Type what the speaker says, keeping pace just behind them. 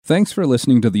Thanks for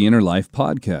listening to the Inner Life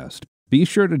Podcast. Be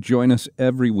sure to join us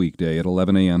every weekday at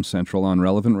 11 a.m. Central on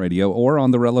Relevant Radio or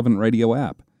on the Relevant Radio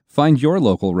app. Find your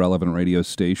local Relevant Radio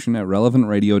station at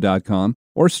relevantradio.com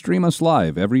or stream us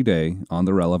live every day on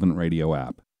the Relevant Radio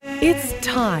app. It's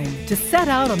time to set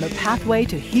out on the pathway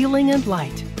to healing and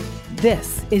light.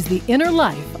 This is The Inner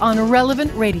Life on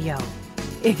Relevant Radio.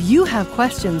 If you have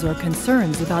questions or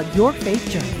concerns about your faith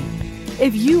journey,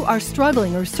 if you are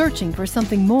struggling or searching for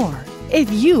something more, if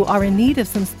you are in need of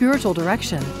some spiritual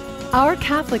direction, our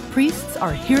Catholic priests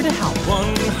are here to help.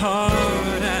 One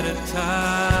heart at a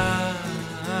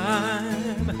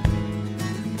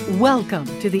time. Welcome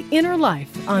to The Inner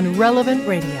Life on Relevant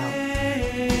Radio.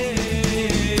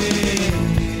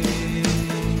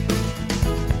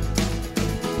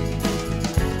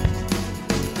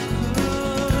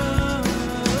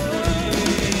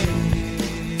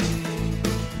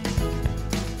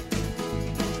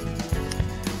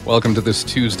 Welcome to this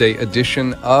Tuesday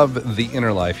edition of The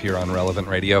Inner Life here on Relevant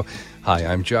Radio. Hi,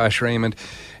 I'm Josh Raymond,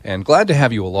 and glad to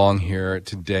have you along here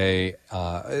today.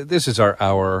 This is our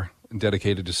hour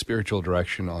dedicated to spiritual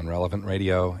direction on Relevant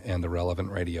Radio and the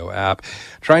Relevant Radio app,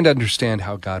 trying to understand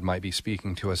how God might be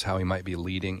speaking to us, how He might be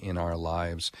leading in our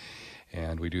lives.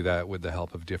 And we do that with the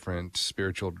help of different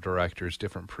spiritual directors,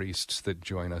 different priests that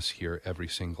join us here every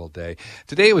single day.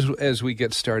 Today, as we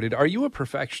get started, are you a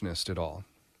perfectionist at all?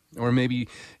 Or maybe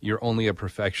you're only a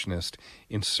perfectionist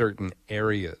in certain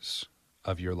areas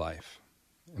of your life.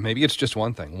 Maybe it's just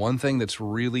one thing that's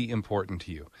really important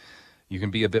to you. You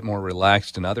can be a bit more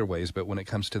relaxed in other ways, but when it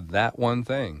comes to that one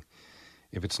thing,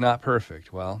 if it's not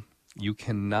perfect, well, you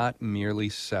cannot merely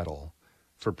settle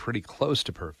for pretty close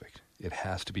to perfect. It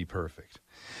has to be perfect.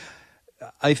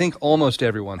 I think almost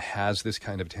everyone has this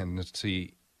kind of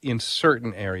tendency in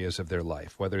certain areas of their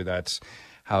life, whether that's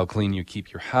how clean you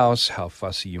keep your house, how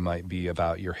fussy you might be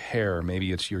about your hair.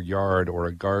 Maybe it's your yard or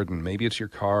a garden. Maybe it's your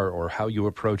car or how you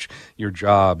approach your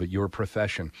job, your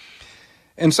profession.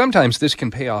 And sometimes this can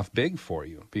pay off big for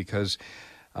you because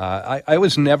I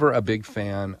was never a big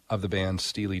fan of the band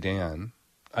Steely Dan.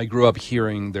 I grew up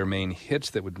hearing their main hits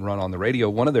that would run on the radio.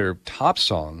 One of their top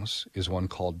songs is one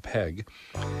called Peg.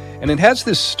 And it has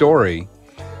this story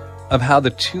of how the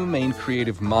two main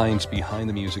creative minds behind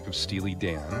the music of Steely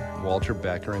Dan, Walter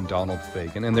Becker and Donald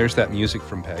Fagen, and there's that music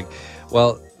from Peg.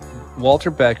 Well,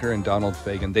 Walter Becker and Donald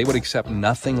Fagen, they would accept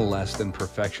nothing less than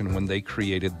perfection when they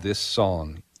created this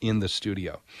song in the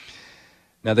studio.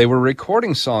 Now, they were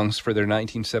recording songs for their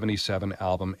 1977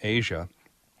 album, Asia,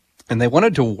 and they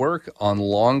wanted to work on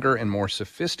longer and more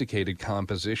sophisticated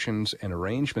compositions and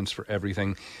arrangements for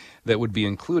everything that would be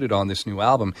included on this new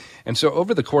album. And so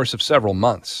over the course of several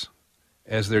months,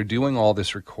 as they're doing all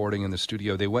this recording in the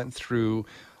studio, they went through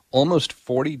almost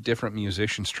 40 different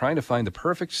musicians trying to find the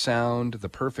perfect sound, the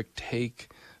perfect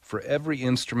take for every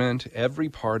instrument, every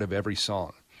part of every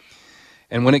song.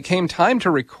 And when it came time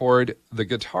to record the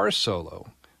guitar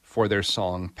solo for their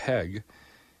song Peg,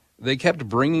 they kept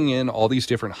bringing in all these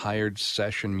different hired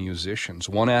session musicians,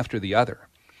 one after the other.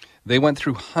 They went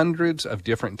through hundreds of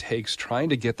different takes trying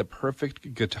to get the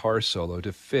perfect guitar solo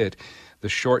to fit the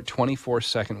short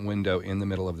 24-second window in the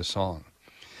middle of the song.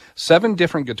 7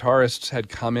 different guitarists had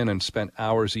come in and spent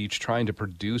hours each trying to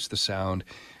produce the sound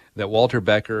that Walter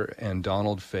Becker and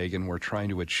Donald Fagen were trying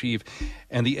to achieve.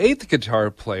 And the 8th guitar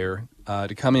player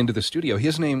to come into the studio,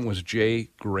 his name was Jay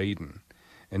Graydon.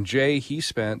 And Jay, he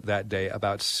spent that day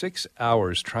about 6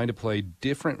 hours trying to play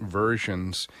different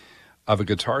versions of a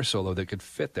guitar solo that could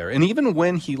fit there. And even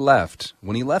when he left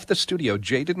the studio,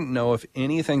 Jay didn't know if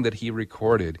anything that he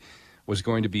recorded was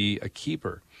going to be a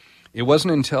keeper. It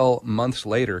wasn't until months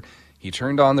later he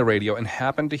turned on the radio and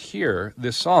happened to hear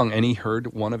this song, and he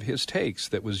heard one of his takes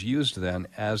that was used then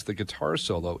as the guitar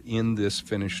solo in this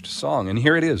finished song. And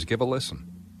here it is. Give a listen.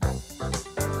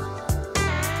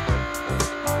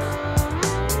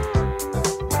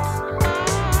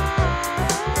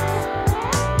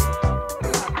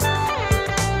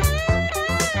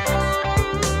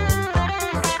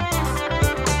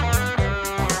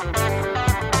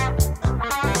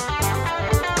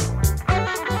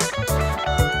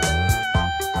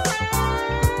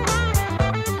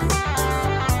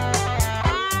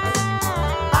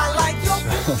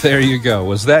 There you go.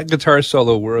 Was that guitar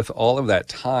solo worth all of that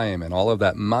time and all of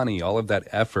that money, all of that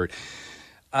effort?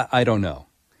 I don't know.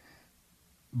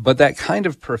 But that kind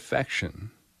of perfection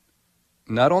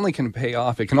not only can pay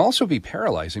off, it can also be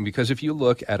paralyzing, because if you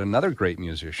look at another great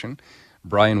musician,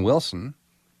 Brian Wilson,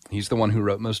 he's the one who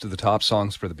wrote most of the top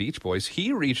songs for the Beach Boys.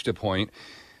 He reached a point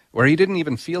where he didn't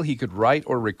even feel he could write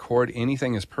or record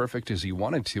anything as perfect as he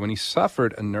wanted to, and he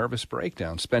suffered a nervous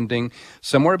breakdown, spending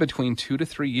somewhere between 2 to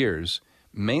 3 years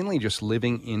mainly just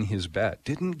living in his bed.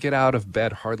 Didn't get out of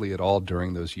bed hardly at all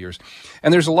during those years.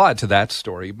 And there's a lot to that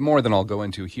story, more than I'll go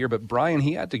into here. But Brian,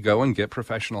 he had to go and get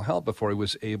professional help before he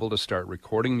was able to start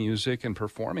recording music and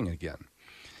performing again.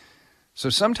 So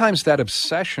sometimes that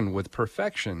obsession with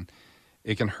perfection,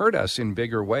 it can hurt us in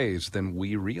bigger ways than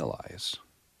we realize.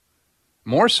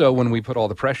 More so when we put all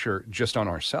the pressure just on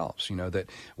ourselves, that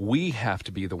we have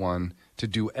to be the one to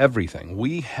do everything.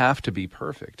 We have to be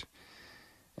perfect.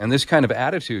 And this kind of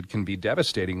attitude can be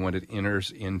devastating when it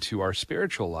enters into our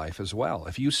spiritual life as well.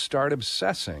 If you start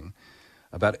obsessing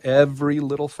about every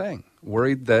little thing,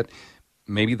 worried that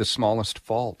maybe the smallest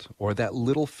fault or that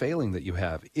little failing that you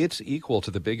have, it's equal to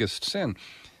the biggest sin,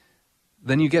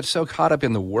 then you get so caught up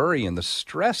in the worry and the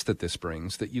stress that this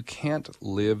brings that you can't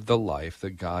live the life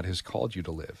that God has called you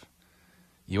to live.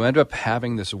 You end up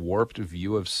having this warped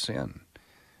view of sin,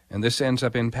 and this ends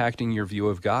up impacting your view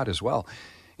of God as well.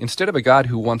 Instead of a God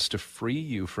who wants to free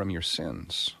you from your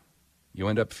sins, you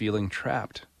end up feeling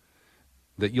trapped,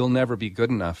 that you'll never be good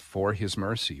enough for his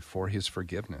mercy, for his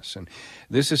forgiveness. And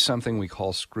this is something we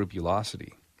call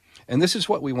scrupulosity. And this is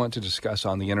what we want to discuss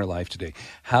on The Inner Life today,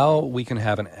 how we can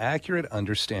have an accurate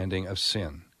understanding of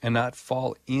sin and not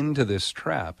fall into this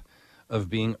trap of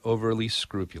being overly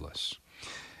scrupulous.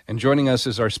 And joining us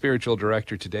is our spiritual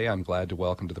director today. I'm glad to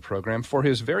welcome to the program for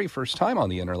his very first time on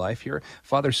The Inner Life here,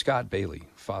 Father Scott Bailey.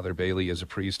 Father Bailey is a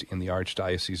priest in the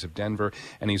Archdiocese of Denver,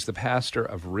 and he's the pastor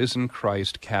of Risen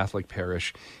Christ Catholic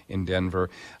Parish in Denver.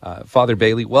 Father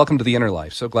Bailey, welcome to The Inner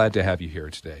Life. So glad to have you here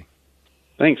today.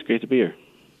 Thanks. Great to be here.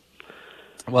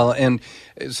 Well, and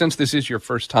since this is your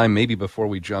first time, maybe before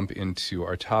we jump into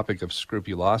our topic of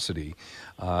scrupulosity,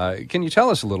 can you tell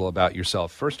us a little about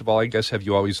yourself? First of all, I guess, have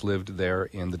you always lived there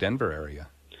in the Denver area?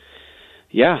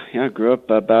 Yeah, I grew up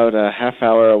about a half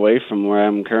hour away from where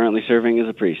I'm currently serving as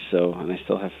a priest, and I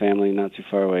still have family not too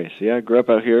far away. So yeah, I grew up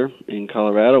out here in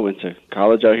Colorado, went to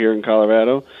college out here in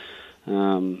Colorado.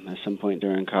 At some point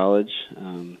during college,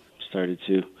 started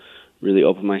to really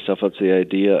open myself up to the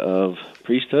idea of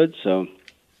priesthood, so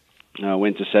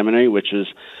went to seminary, which was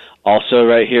also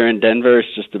right here in Denver.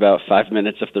 It's just about 5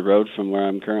 minutes up the road from where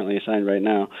I'm currently assigned right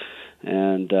now.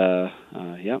 And,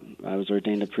 I was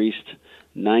ordained a priest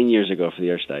 9 years ago for the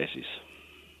Archdiocese.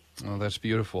 Oh, that's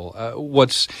beautiful.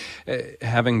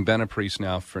 Having been a priest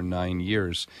now for 9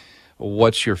 years,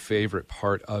 what's your favorite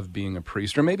part of being a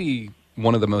priest? Or maybe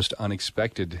one of the most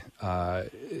unexpected,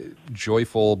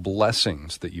 joyful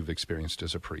blessings that you've experienced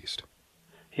as a priest?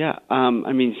 Yeah,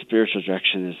 spiritual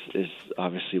direction is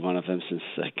obviously one of them, since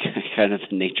kind of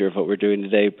the nature of what we're doing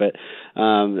today. But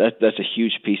that's a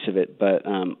huge piece of it. But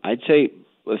I'd say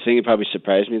the thing that probably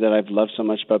surprised me that I've loved so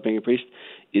much about being a priest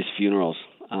is funerals.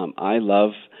 I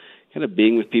love kind of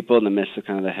being with people in the midst of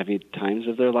kind of the heavy times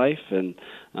of their life, and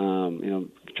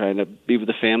trying to be with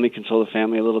the family, console the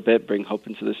family a little bit, bring hope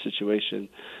into this situation,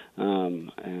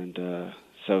 and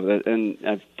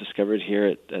I've discovered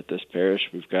here at this parish,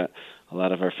 we've got a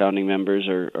lot of our founding members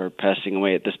are passing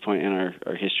away at this point in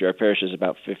our history. Our parish is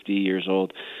about 50 years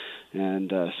old,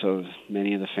 and so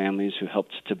many of the families who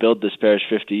helped to build this parish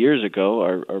 50 years ago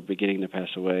are beginning to pass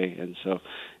away. And so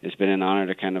it's been an honor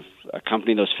to kind of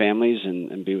accompany those families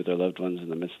and be with their loved ones in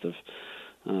the midst of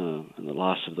and the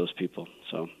loss of those people.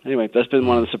 So anyway, that's been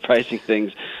one of the surprising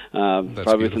things. Probably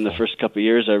beautiful. Within the first couple of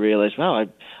years, I realized, wow,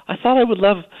 I thought I would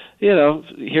love,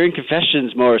 hearing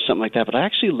confessions more or something like that, but I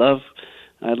actually love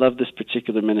this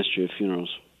particular ministry of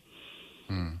funerals.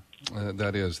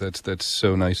 That's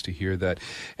so nice to hear that.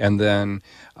 And then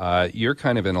you're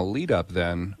kind of in a lead up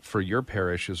then for your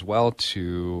parish as well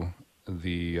to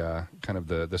the kind of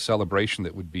the celebration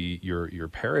that would be your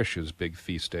parish's big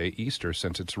feast day, Easter,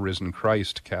 since it's Risen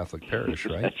Christ Catholic Parish,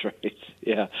 right? That's right.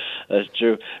 Yeah, that's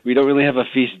true. We don't really have a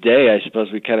feast day. I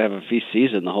suppose we kind of have a feast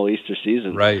season, the whole Easter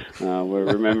season. Right. We're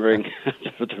remembering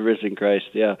the Risen Christ.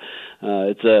 Yeah,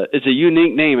 it's a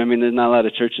unique name. I mean, there's not a lot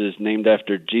of churches named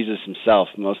after Jesus himself.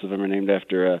 Most of them are named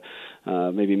after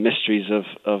maybe mysteries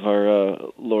of our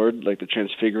Lord, like the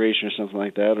Transfiguration or something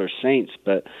like that, or saints.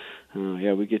 But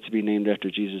we get to be named after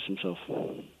Jesus himself.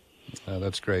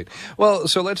 That's great. Well,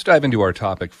 so let's dive into our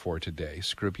topic for today,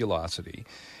 scrupulosity.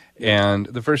 And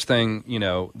the first thing,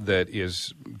 that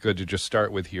is good to just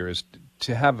start with here is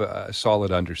to have a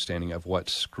solid understanding of what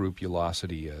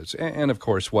scrupulosity is and of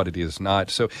course, what it is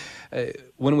not. So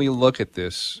when we look at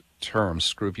this term,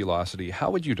 scrupulosity,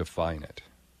 how would you define it?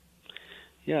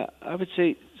 Yeah, I would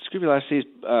say scrupulosity is,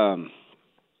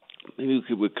 maybe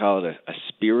we would call it a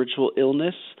spiritual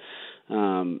illness,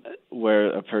 where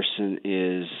a person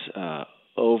is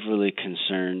overly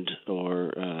concerned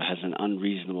or has an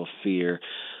unreasonable fear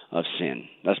of sin.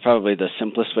 That's probably the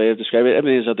simplest way of describing it. I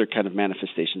mean, there's other kind of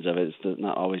manifestations of it. It's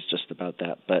not always just about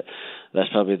that, but that's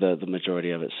probably the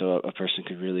majority of it. So a person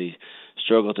could really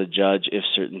struggle to judge if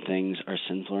certain things are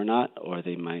sinful or not, or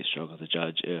they might struggle to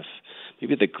judge if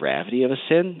maybe the gravity of a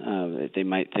sin. They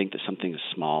might think that something is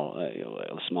small,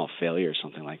 a small failure or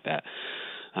something like that.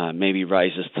 Maybe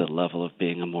rises to the level of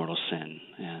being a mortal sin.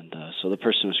 And so the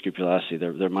person with scrupulosity,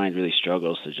 their mind really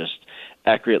struggles to just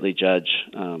accurately judge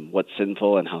what's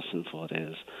sinful and how sinful it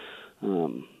is.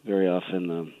 Very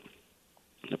often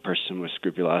the person with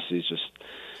scrupulosity is just,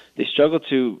 they struggle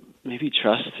to maybe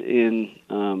trust in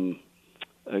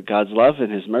God's love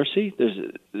and His mercy.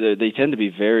 They tend to be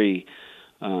very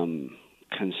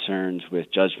concerned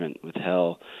with judgment, with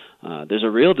hell. There's a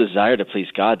real desire to please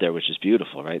God there, which is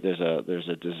beautiful, right? There's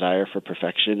a desire for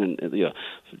perfection, and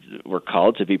we're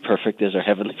called to be perfect as our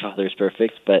Heavenly Father is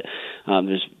perfect. But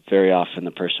there's very often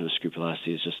the person with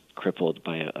scrupulosity is just crippled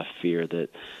by a fear that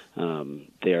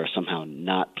they are somehow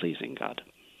not pleasing God.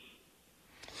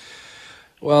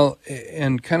 Well,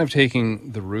 and kind of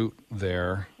taking the root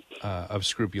there of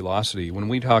scrupulosity, when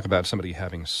we talk about somebody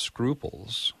having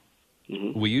scruples,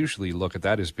 we usually look at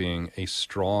that as being a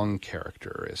strong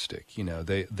characteristic.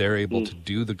 They're able to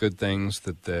do the good things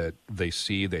that they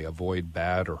see. They avoid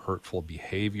bad or hurtful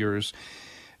behaviors.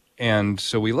 And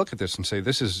so we look at this and say,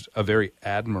 this is a very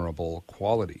admirable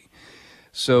quality.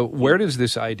 So where does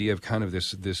this idea of kind of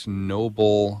this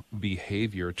noble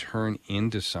behavior turn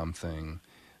into something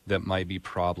that might be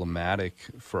problematic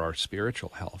for our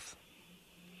spiritual health?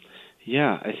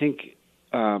 Yeah, I think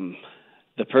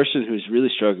the person who's really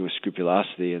struggling with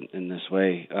scrupulosity in this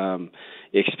way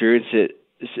experiences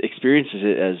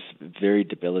it as very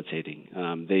debilitating.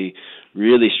 They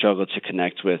really struggle to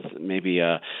connect with maybe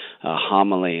a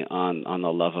homily on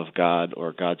the love of God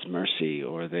or God's mercy,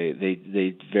 or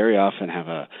they very often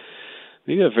have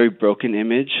maybe a very broken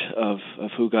image of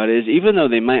who God is, even though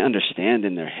they might understand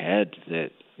in their head that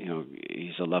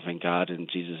He's a loving God and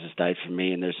Jesus has died for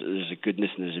me, and there's a goodness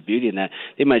and there's a beauty in that.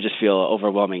 They might just feel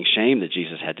overwhelming shame that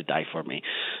Jesus had to die for me,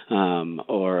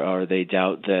 or they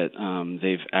doubt that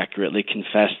they've accurately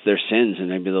confessed their sins and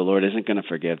maybe the Lord isn't going to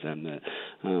forgive them.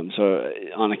 So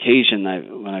on occasion,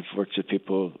 when I've worked with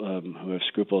people who have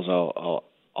scruples,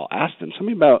 I'll ask them, tell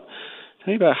me about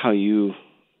how you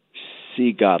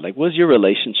see God. Like, what's your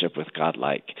relationship with God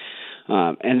like?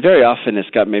 And very often it's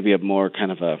got maybe a more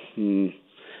kind of a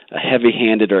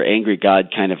heavy-handed or angry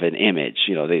God kind of an image.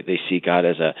 They see God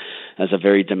as a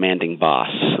very demanding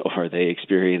boss, or they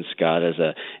experience God as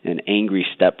an angry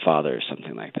stepfather or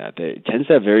something like that. It tends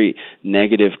to have very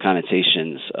negative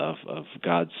connotations of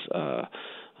God's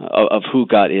of who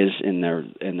God is in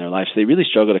their life. So they really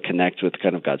struggle to connect with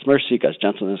kind of God's mercy, God's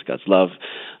gentleness, God's love.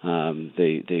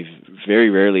 They very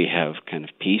rarely have kind of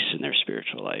peace in their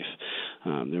spiritual life.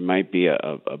 There might be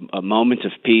a moment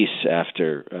of peace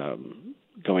after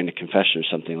going to confession or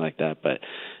something like that, but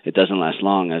it doesn't last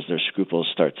long as their scruples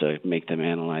start to make them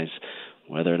analyze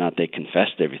whether or not they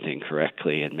confessed everything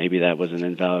correctly, and maybe that was an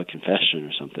invalid confession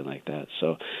or something like that.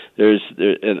 So there is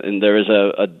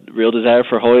a real desire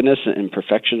for holiness and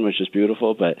perfection, which is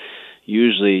beautiful, but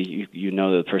usually you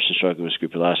know that the person struggling with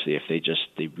scrupulosity, if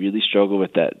they really struggle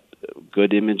with that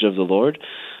good image of the Lord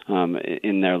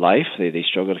in their life, they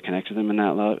struggle to connect with Him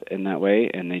in that way,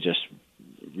 and they just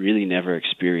really never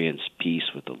experience peace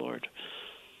with the Lord.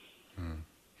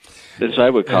 And so I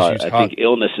would call it, I think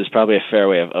illness is probably a fair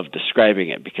way of describing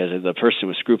it, because the person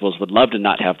with scruples would love to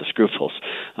not have the scruples.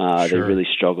 Sure. They really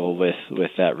struggle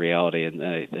with that reality, and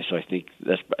so I think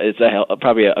it's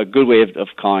probably a good way of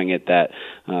calling it that,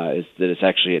 is that it's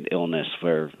actually an illness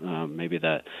where maybe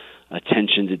that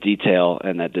attention to detail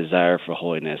and that desire for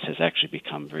holiness has actually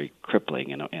become very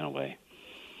crippling in a way.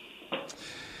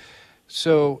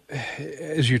 So,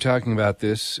 as you're talking about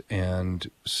this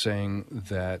and saying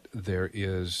that there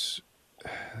is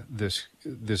this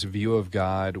view of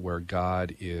God where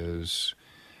God is,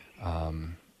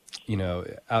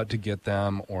 out to get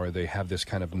them, or they have this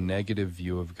kind of negative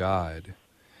view of God,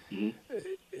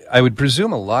 I would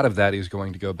presume a lot of that is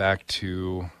going to go back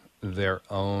to their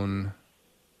own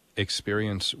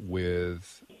experience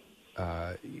with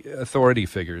authority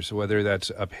figures, whether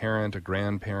that's a parent, a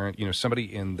grandparent,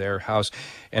 somebody in their house.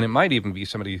 And it might even be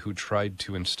somebody who tried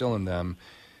to instill in them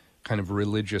kind of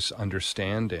religious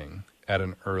understanding at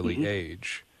an early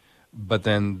age. But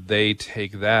then they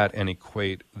take that and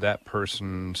equate that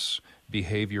person's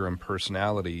behavior and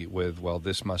personality with, well,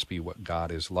 this must be what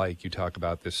God is like. You talk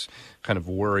about this kind of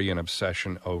worry and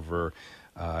obsession over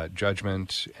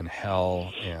judgment and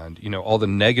hell and, all the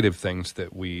negative things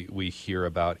that we hear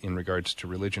about in regards to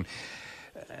religion.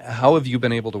 how have you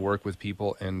been able to work with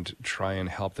people and try and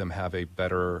help them have a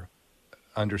better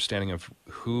understanding of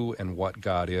who and what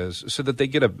God is, so that they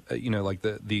get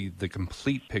the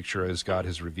complete picture as God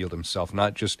has revealed himself,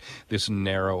 not just this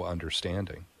narrow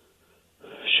understanding?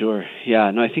 Sure.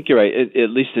 Yeah. No, I think you're right. At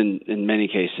least in many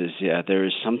cases, yeah, there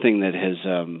is something that has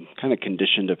kind of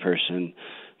conditioned a person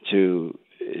to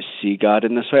see God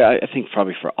in this way. I think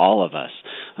probably for all of us,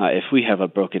 if we have a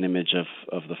broken image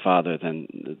of the Father,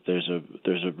 then there's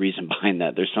a reason behind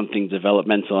that. There's something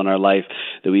developmental in our life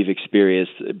that we've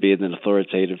experienced, be it an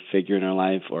authoritative figure in our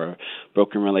life or a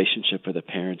broken relationship with a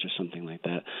parent or something like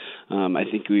that. I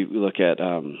think we look at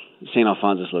St.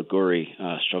 Alphonsus Liguori,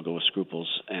 struggle with scruples,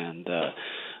 and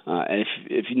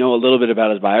if you know a little bit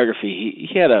about his biography,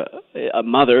 he had a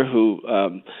mother who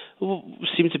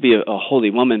seemed to be a holy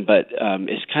woman, but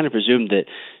it's kind of presumed that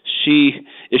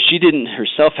if she didn't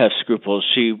herself have scruples,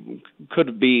 she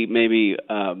could be maybe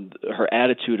her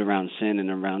attitude around sin and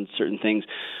around certain things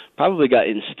probably got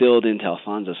instilled into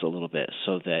Alphonsus a little bit,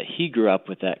 so that he grew up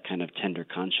with that kind of tender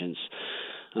conscience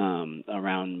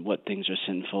around what things are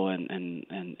sinful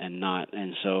and not.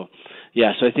 And so,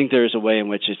 yeah, so I think there is a way in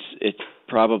which it's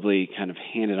probably kind of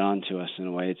handed on to us in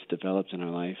a way. It's developed in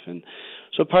our life. And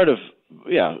so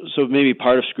maybe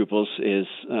part of scruples is,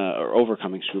 or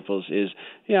overcoming scruples is,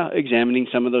 examining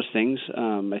some of those things.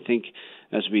 I think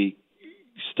as we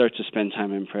start to spend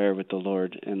time in prayer with the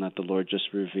Lord and let the Lord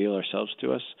just reveal ourselves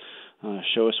to us,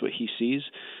 show us what he sees,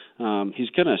 he's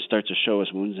going to start to show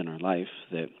us wounds in our life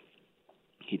that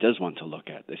he does want to look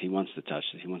at, that he wants to touch,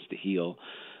 that he wants to heal.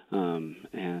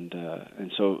 And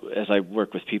so as I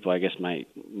work with people, I guess my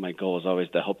goal is always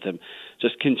to help them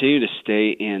just continue to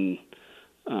stay in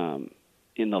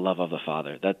the love of the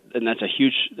Father. That's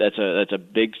a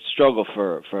big struggle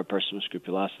for a person with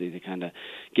scrupulosity, to kind of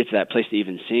get to that place to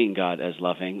even seeing God as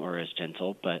loving or as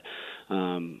gentle. But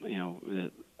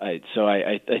I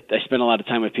spend a lot of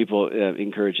time with people,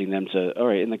 encouraging them to, all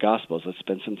right, in the Gospels, let's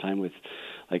spend some time with,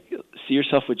 see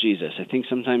yourself with Jesus. I think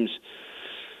sometimes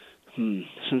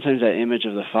that image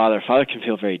of the Father can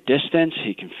feel very distant.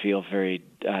 He can feel very,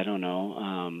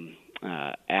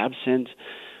 absent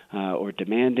or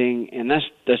demanding, and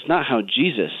that's not how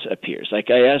Jesus appears. I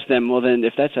ask them, well, then,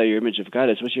 if that's how your image of God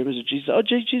is, what's your image of Jesus? Oh,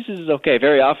 Jesus is okay.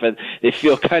 Very often they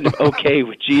feel kind of okay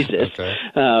with Jesus.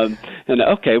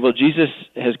 Okay. Well, Jesus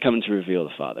has come to reveal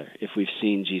the Father. If we've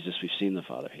seen Jesus, we've seen the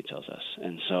Father, he tells us.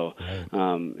 And so,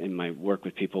 in my work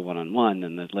with people one-on-one,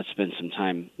 and let's spend some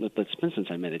time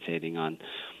meditating on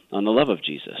the love of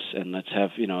Jesus, and let's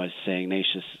have, as St.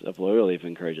 Ignatius of Loyola even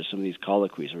encourages, some of these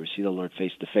colloquies where we see the Lord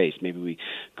face to face. Maybe we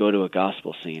go to a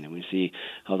gospel scene and we see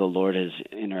how the Lord has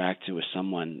interacted with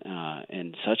someone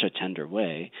in such a tender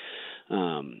way,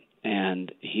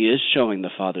 and he is showing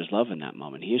the Father's love in that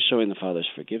moment. He is showing the Father's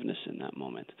forgiveness in that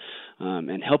moment,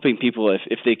 and helping people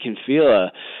if they can feel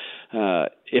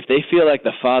if they feel like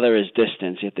the Father is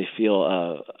distant, yet they feel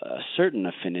a certain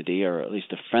affinity or at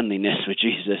least a friendliness with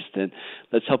Jesus, then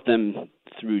let's help them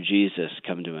through Jesus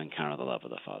come to encounter the love of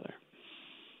the Father.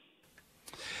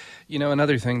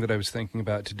 Another thing that I was thinking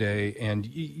about today, and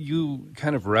you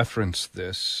kind of referenced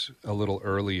this a little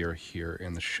earlier here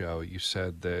in the show. You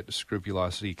said that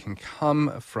scrupulosity can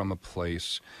come from a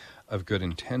place of good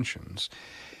intentions.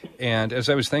 And as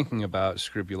I was thinking about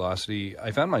scrupulosity,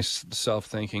 I found myself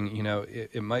thinking,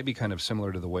 it might be kind of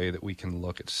similar to the way that we can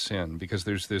look at sin, because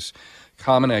there's this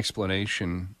common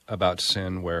explanation about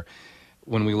sin where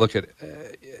when we look at,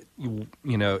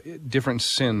 different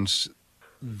sins,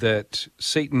 that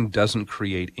Satan doesn't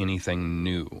create anything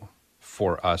new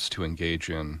for us to engage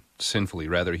in sinfully.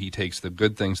 Rather, he takes the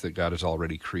good things that God has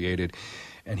already created,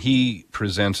 and he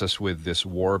presents us with this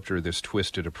warped or this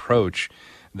twisted approach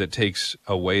that takes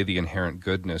away the inherent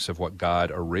goodness of what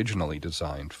God originally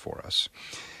designed for us.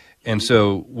 And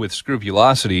so with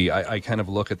scrupulosity, I kind of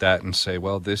look at that and say,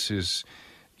 well, this is,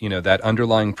 that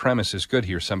underlying premise is good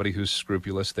here. Somebody who's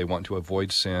scrupulous, they want to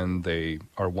avoid sin, they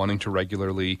are wanting to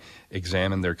regularly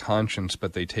examine their conscience,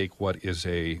 but they take what is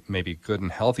a maybe good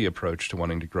and healthy approach to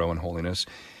wanting to grow in holiness.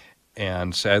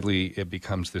 And sadly, it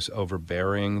becomes this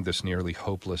overbearing, this nearly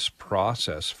hopeless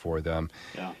process for them.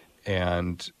 Yeah.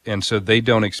 And so they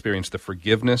don't experience the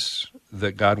forgiveness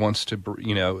that God wants to,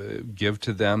 give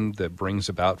to them, that brings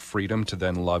about freedom to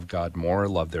then love God more,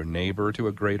 love their neighbor to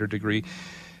a greater degree.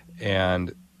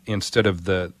 And instead of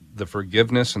the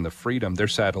forgiveness and the freedom, they're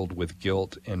saddled with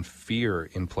guilt and fear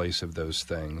in place of those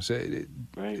things.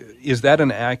 Right. Is that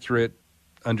an accurate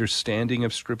understanding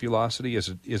of scrupulosity? Is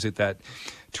it that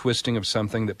twisting of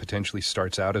something that potentially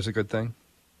starts out as a good thing?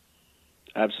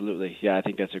 Absolutely. Yeah, I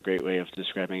think that's a great way of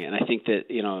describing it. And I think that,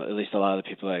 at least a lot of the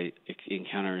people I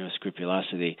encounter with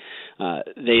scrupulosity,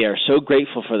 they are so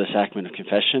grateful for the sacrament of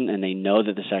confession, and they know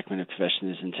that the sacrament of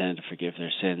confession is intended to forgive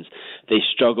their sins. They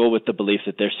struggle with the belief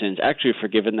that their sins actually are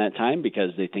forgiven that time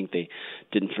because they think they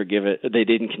didn't forgive it, they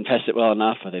didn't confess it well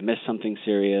enough, or they missed something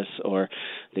serious, or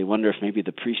they wonder if maybe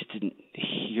the priest didn't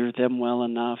hear them well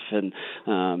enough, and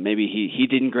maybe he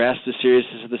didn't grasp the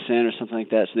seriousness of the sin or something like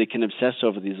that. So they can obsess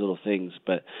over these little things.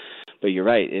 But you're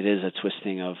right, it is a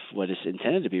twisting of what is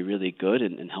intended to be really good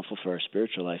and helpful for our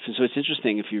spiritual life. And so it's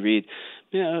interesting if you read,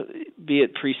 be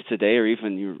it priests today or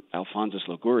even your Alphonsus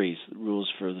Liguori's rules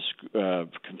for the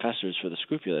confessors for the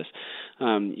scrupulous,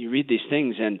 you read these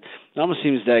things, and it almost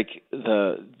seems like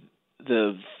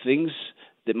the things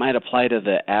that might apply to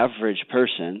the average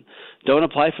person don't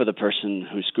apply for the person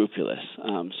who's scrupulous.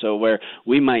 So where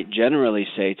we might generally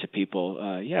say to people,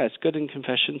 it's good in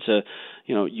confession to,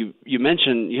 you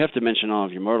have to mention all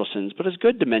of your mortal sins, but it's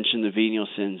good to mention the venial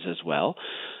sins as well.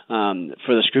 For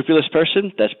the scrupulous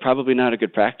person, that's probably not a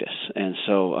good practice. And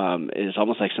so it's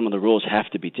almost like some of the rules have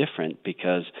to be different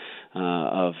because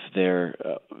of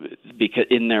because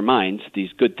in their minds,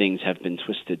 these good things have been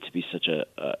twisted to be such a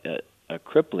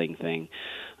crippling thing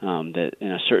that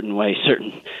in a certain way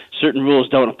certain rules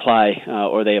don't apply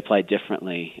or they apply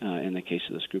differently in the case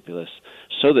of the scrupulous,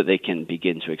 so that they can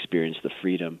begin to experience the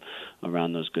freedom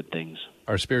around those good things.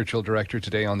 Our spiritual director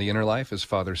today on The Inner Life is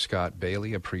Father Scott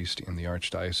Bailey, a priest in the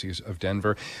Archdiocese of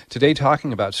Denver. Today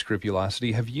talking about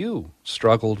scrupulosity. Have you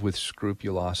struggled with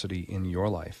scrupulosity in your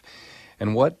life?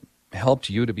 And what helped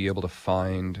you to be able to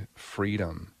find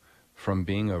freedom from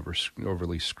being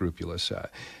overly scrupulous?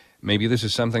 Maybe this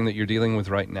is something that you're dealing with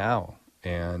right now,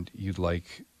 and you'd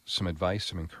like some advice,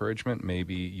 some encouragement.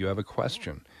 Maybe you have a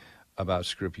question about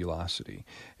scrupulosity,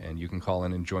 and you can call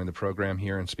in and join the program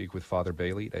here and speak with Father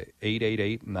Bailey at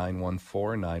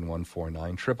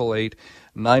 888-914-9149,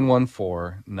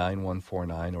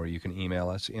 888-914-9149, or you can email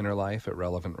us,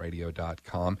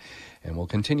 innerlife@relevantradio.com, and we'll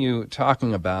continue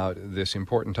talking about this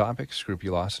important topic,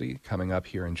 scrupulosity, coming up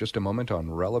here in just a moment on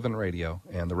Relevant Radio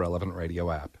and the Relevant Radio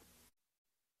app.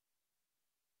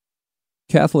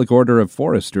 Catholic Order of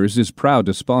Foresters is proud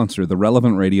to sponsor the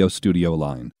Relevant Radio studio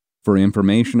line. For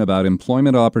information about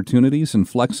employment opportunities and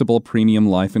flexible premium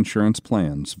life insurance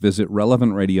plans, visit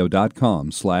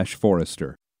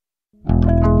relevantradio.com/forester.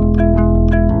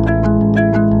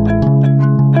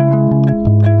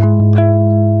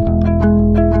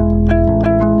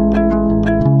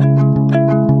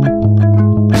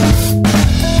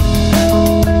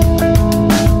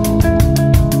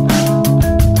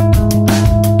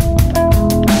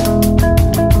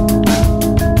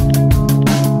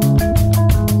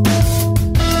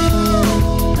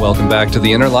 Welcome back to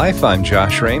The Inner Life. I'm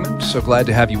Josh Raymond. So glad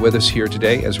to have you with us here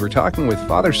today as we're talking with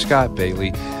Father Scott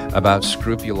Bailey about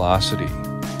scrupulosity,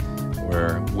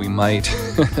 where we might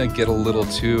get a little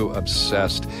too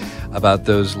obsessed about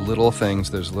those little things,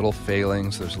 those little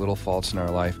failings, those little faults in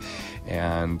our life,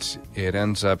 and it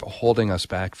ends up holding us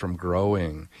back from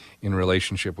growing in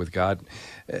relationship with God.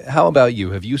 How about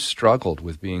you? Have you struggled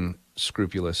with being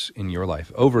scrupulous in your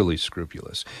life, overly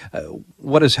scrupulous?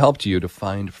 What has helped you to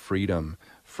find freedom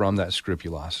from that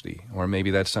scrupulosity? Or maybe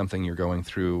that's something you're going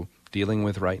through, dealing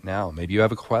with right now. Maybe you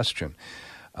have a question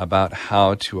about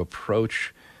how to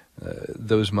approach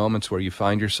those moments where you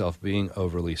find yourself being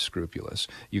overly scrupulous.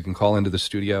 You can call into the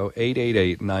studio,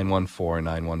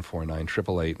 888-914-9149,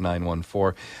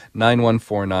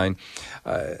 888-914-9149.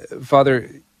 Father,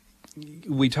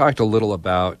 we talked a little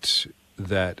about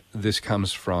that this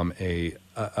comes from a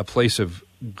place of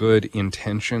good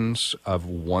intentions, of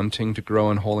wanting to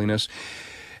grow in holiness.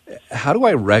 How do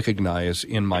I recognize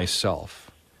in myself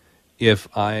if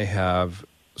I have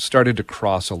started to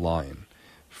cross a line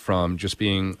from just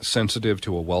being sensitive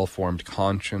to a well-formed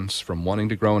conscience, from wanting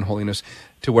to grow in holiness,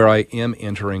 to where I am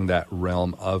entering that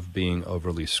realm of being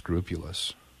overly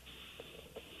scrupulous?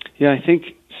 Yeah, I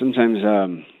think sometimes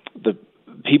the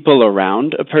people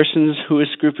around a person who is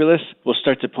scrupulous will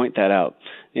start to point that out.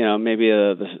 Maybe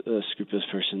the scrupulous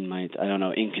person might,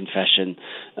 in confession,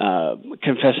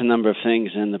 confess a number of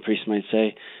things, and the priest might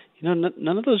say,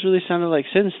 none of those really sounded like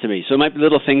sins to me. So it might be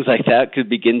little things like that could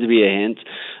begin to be a hint,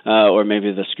 or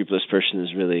maybe the scrupulous person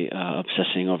is really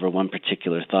obsessing over one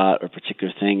particular thought or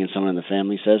particular thing, and someone in the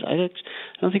family says, I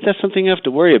don't think that's something you have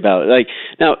to worry about.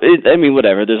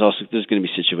 Whatever. There's going to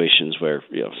be situations where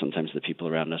sometimes the people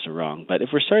around us are wrong. But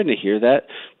if we're starting to hear that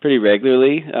pretty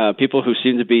regularly, people who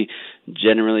seem to be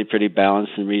generally pretty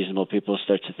balanced and reasonable people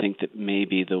start to think that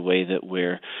maybe the way that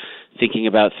we're thinking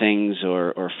about things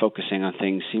or focusing on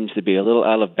things seems to be a little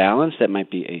out of balance. That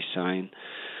might be a sign.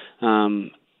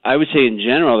 I would say in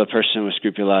general, the person with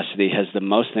scrupulosity has the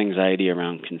most anxiety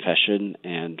around confession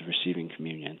and receiving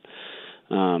communion.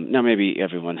 Now, maybe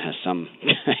everyone has some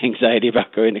anxiety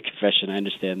about going to confession. I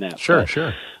understand that. Sure, but,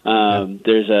 sure.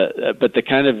 There's but the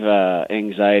kind of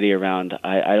anxiety around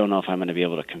I don't know if I'm going to be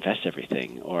able to confess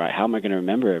everything, or how am I going to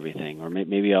remember everything, or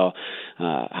maybe I'll.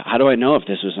 How do I know if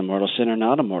this was a mortal sin or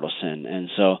not a mortal sin? And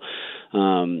so,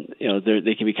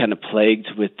 they can be kind of plagued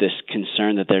with this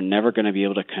concern that they're never going to be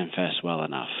able to confess well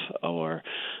enough, or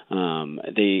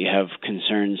they have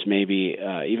concerns maybe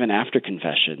even after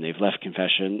confession. They've left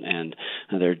confession and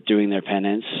they're doing their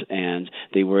penance, and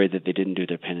they worry that they didn't do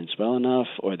their penance well enough,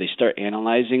 or they start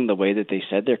analyzing the way that they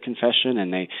said their confession,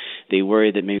 and they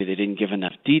worry that maybe they didn't give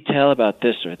enough detail about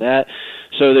this or that.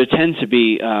 So there tends to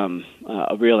be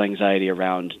a real anxiety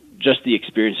around just the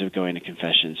experience of going to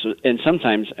confession. So, and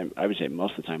sometimes, I would say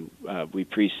most of the time, we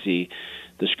priests see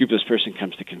the scrupulous person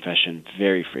comes to confession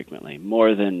very frequently,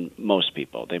 more than most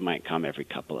people. They might come every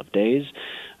couple of days.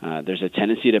 There's a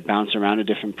tendency to bounce around to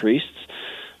different priests,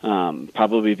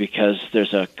 probably because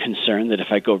there's a concern that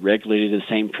if I go regularly to the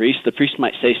same priest, the priest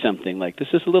might say something like,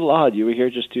 "This is a little odd, you were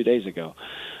here just 2 days ago."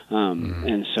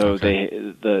 And so they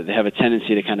have a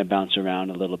tendency to kind of bounce around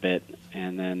a little bit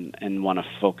and want to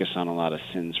focus on a lot of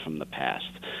sins from the past.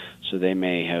 So they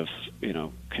may have,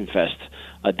 confessed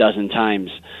a dozen times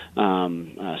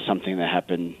something that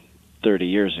happened 30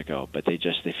 years ago, but they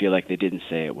feel like they didn't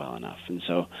say it well enough. And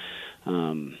so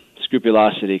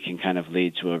scrupulosity can kind of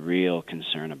lead to a real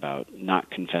concern about not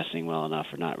confessing well enough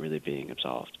or not really being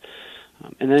absolved.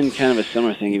 And then kind of a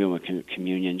similar thing even with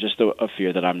communion, just a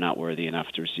fear that I'm not worthy enough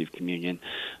to receive communion.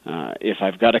 If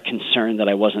I've got a concern that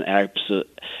I wasn't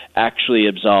actually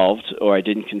absolved, or I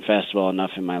didn't confess well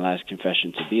enough in my last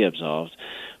confession to be absolved,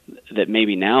 that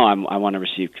maybe now I want to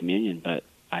receive communion, but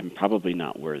I'm probably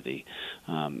not worthy.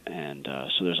 So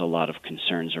there's a lot of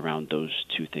concerns around those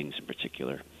two things in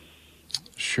particular.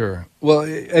 Sure. Well,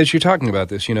 as you're talking about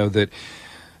this, that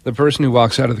the person who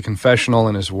walks out of the confessional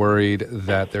and is worried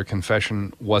that their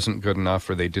confession wasn't good enough,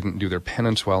 or they didn't do their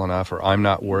penance well enough, or I'm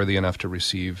not worthy enough to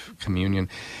receive communion.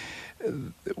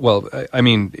 Well, I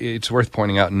mean, it's worth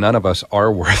pointing out none of us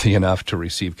are worthy enough to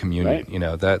receive communion.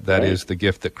 Right. That Right. is the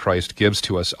gift that Christ gives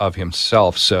to us of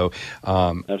himself. So,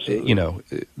 Absolutely.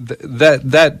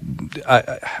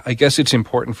 I guess it's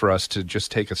important for us to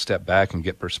just take a step back and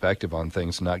get perspective on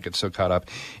things, and not get so caught up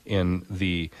in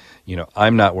the,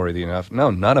 I'm not worthy enough.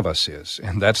 No, none of us is.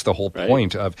 And that's the whole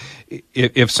point of,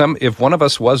 if one of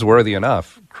us was worthy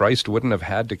enough, Christ wouldn't have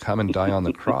had to come and die on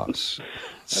the cross.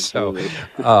 Absolutely.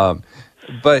 So,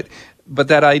 but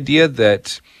that idea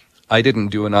that I didn't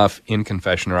do enough in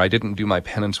confession, or I didn't do my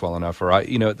penance well enough, or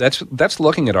that's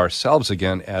looking at ourselves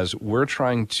again as we're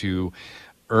trying to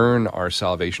earn our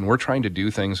salvation. We're trying to do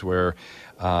things where,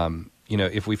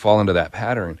 if we fall into that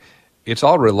pattern, it's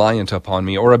all reliant upon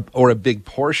me, or a big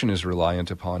portion is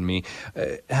reliant upon me.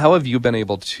 How have you been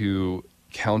able to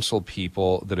counsel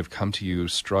people that have come to you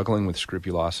struggling with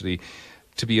scrupulosity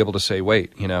to be able to say,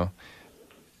 wait,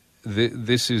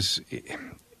 this is,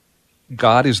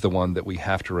 God is the one that we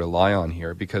have to rely on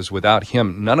here, because without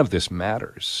him, none of this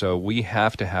matters. So we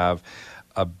have to have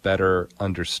a better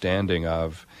understanding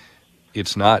of,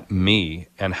 it's not me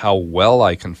and how well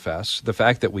I confess. The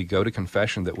fact that we go to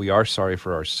confession, that we are sorry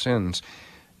for our sins,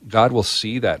 God will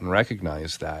see that and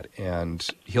recognize that, and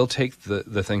he'll take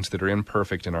the things that are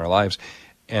imperfect in our lives,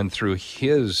 and through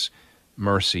his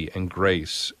mercy and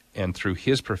grace and through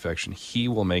his perfection, he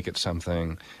will make it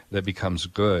something that becomes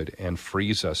good and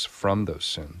frees us from those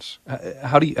sins.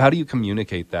 How do you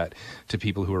communicate that to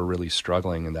people who are really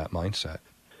struggling in that mindset?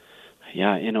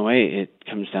 Yeah, in a way, it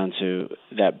comes down to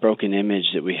that broken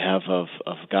image that we have of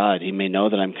God. He may know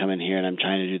that I'm coming here and I'm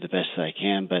trying to do the best that I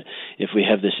can, but if we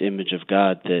have this image of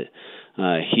God that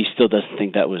he still doesn't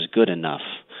think that was good enough,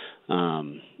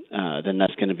 then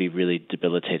that's going to be really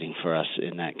debilitating for us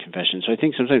in that confession. So I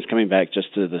think sometimes coming back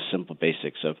just to the simple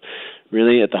basics of,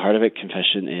 really at the heart of it,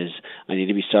 confession is I need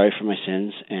to be sorry for my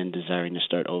sins and desiring to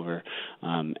start over,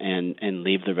 and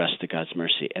leave the rest to God's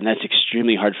mercy. And that's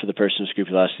extremely hard for the person with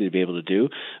scrupulosity to be able to do,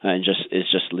 and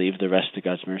just leave the rest to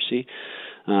God's mercy.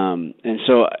 And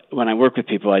so when I work with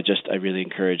people, I really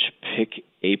encourage, pick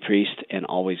a priest and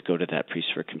always go to that priest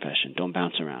for confession. Don't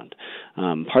bounce around.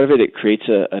 Part of it creates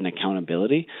an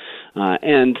accountability,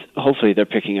 and hopefully they're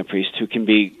picking a priest who can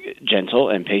be gentle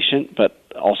and patient, but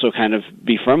also kind of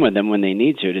be firm with them when they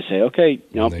need to say, okay,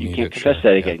 nope, you can't confess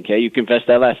that again. Okay, you confessed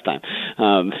that last time.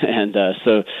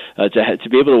 So to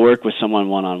be able to work with someone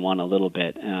one-on-one a little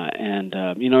bit.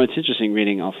 It's interesting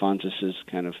reading Alphonsus's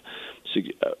kind of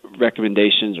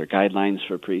recommendations or guidelines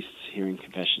for priests hearing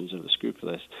confessions of the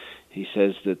scrupulous. He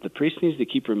says that the priest needs to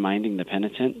keep reminding the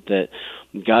penitent that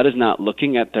God is not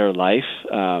looking at their life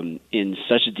in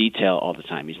such detail all the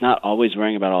time. He's not always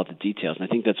worrying about all the details. And I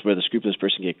think that's where the scrupulous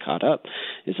person gets caught up,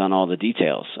 is on all the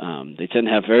details. They tend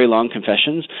to have very long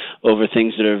confessions over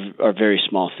things that are very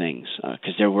small things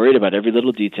because they're worried about every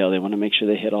little detail. They want to make sure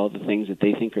they hit all the things that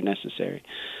they think are necessary.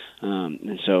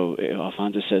 And so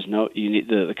Alfonso says, no, you need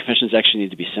the confessions actually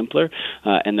need to be simpler,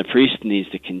 and the priest needs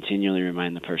to continually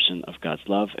remind the person of God's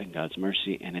love and God's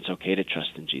mercy, and it's okay to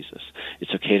trust in Jesus.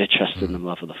 It's okay to trust in the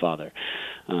love of the Father.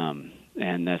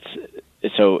 And that's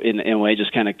so in a way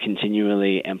just kind of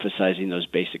continually emphasizing those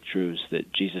basic truths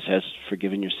that Jesus has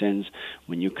forgiven your sins.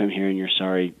 When you come here and you're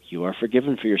sorry, you are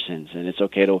forgiven for your sins, and it's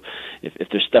okay to, if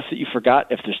there's stuff that you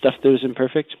forgot, if there's stuff that was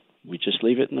imperfect, we just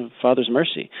leave it in the Father's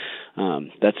mercy.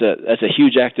 That's a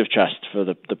huge act of trust for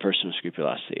the person of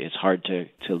scrupulosity. It's hard to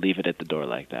leave it at the door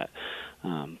like that,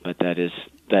 but that is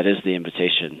the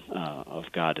invitation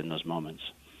of God in those moments.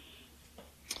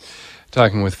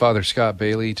 Talking with Father Scott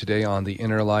Bailey today on The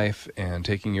Inner Life, and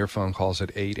taking your phone calls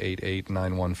at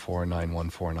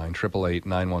 888-914-9149,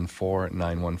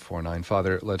 888-914-9149.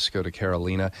 Father, let's go to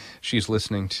Carolina. She's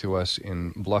listening to us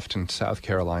in Bluffton, South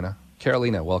Carolina.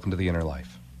 Carolina, welcome to The Inner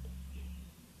Life.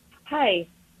 Hi,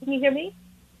 can you hear me?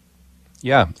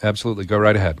 Yeah, absolutely. Go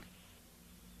right ahead.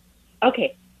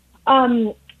 Okay.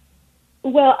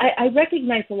 Well, I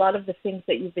recognize a lot of the things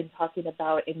that you've been talking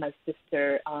about in my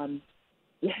sister.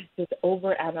 Just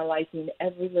overanalyzing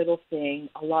every little thing,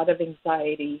 a lot of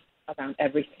anxiety around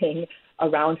everything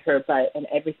around her, and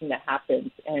everything that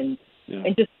happens, and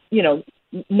just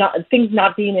things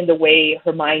not being in the way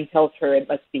her mind tells her it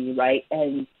must be, right?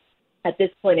 And at this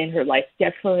point in her life,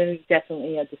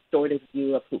 definitely a distorted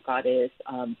view of who God is.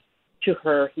 To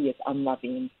her, he is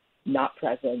unloving, not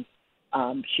present.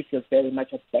 She feels very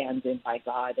much abandoned by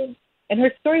God. And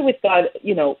her story with God,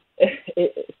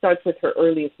 it starts with her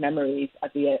earliest memories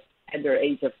at the tender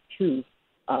age of 2,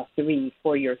 3,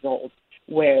 4 years old,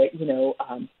 where,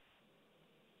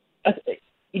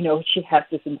 she has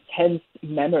this intense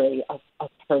memory of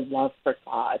her love for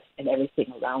God and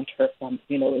everything around her, from,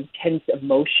 intense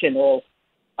emotional,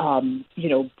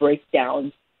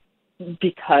 breakdowns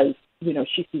because,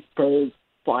 she sees birds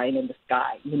flying in the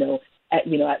sky, at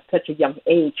such a young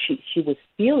age, she was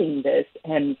feeling this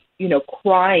and,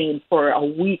 crying for a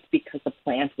week because the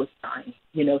plant was dying,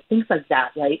 things like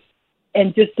that, right?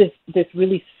 And just this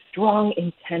really strong,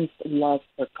 intense love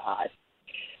for God.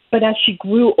 But as she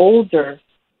grew older,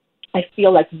 I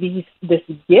feel like this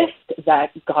gift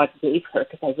that God gave her,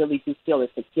 because I really do feel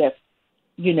it's a gift,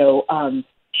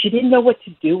 she didn't know what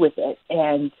to do with it.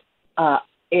 And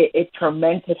it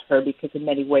tormented her because in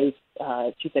many ways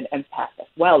she's an empath as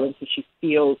well, and so she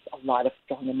feels a lot of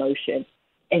strong emotion,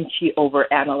 and she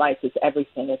overanalyzes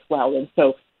everything as well. And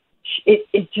so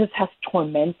it just has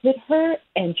tormented her,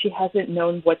 and she hasn't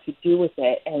known what to do with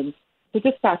it. And so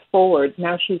just fast forward,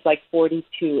 now she's like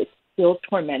 42, it still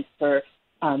torments her,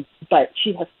 but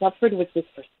she has suffered with this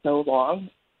for so long,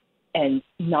 and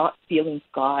not feeling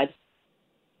God.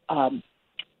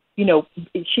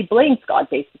 She blames God,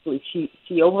 basically. She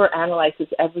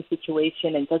overanalyzes every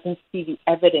situation and doesn't see the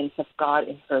evidence of God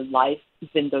in her life,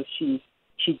 even though she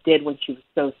did when she was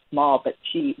so small. But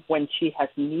when she has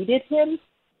needed him,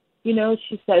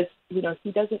 she says,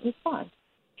 he doesn't respond.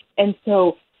 And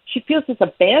so she feels this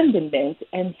abandonment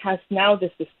and has now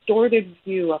this distorted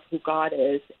view of who God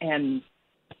is, and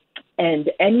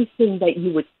anything that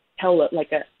you would tell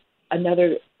like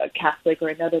another Catholic or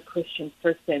another Christian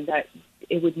person that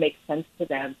it would make sense to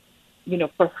them,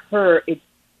 for her, it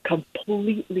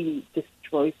completely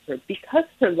destroys her because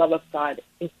her love of God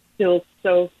is still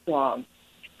so strong.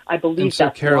 I believe and so,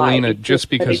 that's Carolina, why. just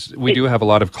because we do have a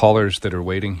lot of callers that are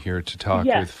waiting here to talk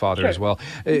with Father as well.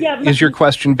 Is your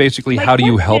question basically, how do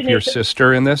you help your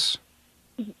sister in this?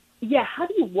 Yeah, how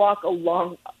do you walk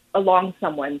along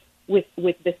someone with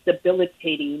this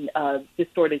debilitating,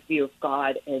 distorted view of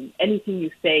God, and anything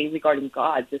you say regarding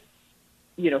God just,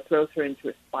 throws her into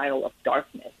a spiral of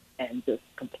darkness and just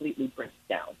completely breaks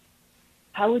down?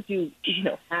 How would you,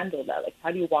 handle that? Like,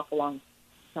 how do you walk along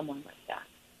someone like that?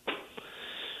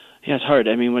 Yeah, it's hard.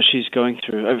 I mean, what she's going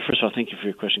through, first of all, thank you for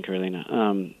your question, Carolina.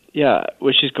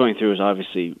 What she's going through is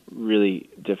obviously really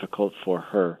difficult for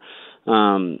her.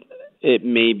 it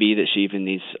may be that she even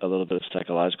needs a little bit of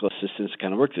psychological assistance to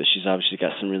kind of work this. She's obviously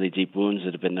got some really deep wounds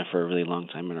that have been there for a really long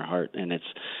time in her heart, and it's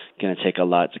going to take a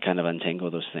lot to kind of untangle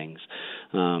those things.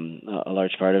 A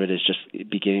large part of it is just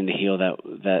beginning to heal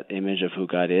that image of who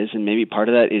God is, and maybe part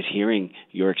of that is hearing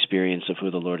your experience of who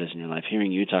the Lord is in your life,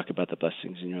 hearing you talk about the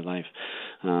blessings in your life.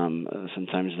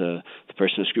 Sometimes the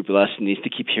person with scrupulosity needs to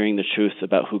keep hearing the truth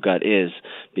about who God is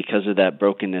because of that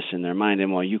brokenness in their mind.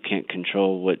 And while you can't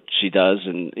control what she does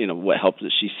and what help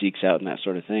that she seeks out and that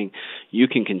sort of thing, you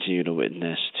can continue to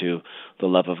witness to the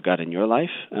love of God in your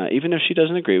life, even if she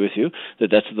doesn't agree with you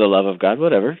that that's the love of God.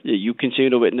 Whatever, you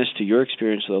continue to witness to your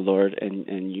experience of the Lord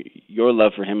and your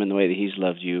love for Him and the way that He's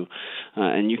loved you,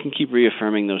 and you can keep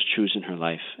reaffirming those truths in her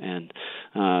life. And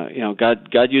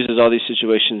God uses all these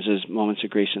situations as moments of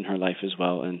grace in her life as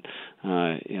well. And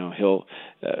He'll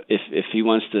if He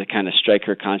wants to kind of strike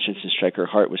her conscience and strike her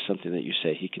heart with something that you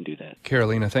say, He can do that.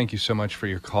 Carolina, thank you so much for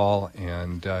your call.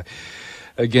 And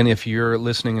again, if you're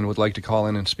listening and would like to call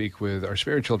in and speak with our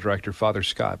spiritual director, Father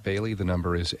Scott Bailey, the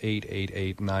number is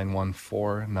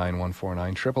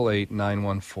 888-914-9149,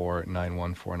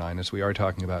 888-914-9149, as we are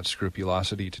talking about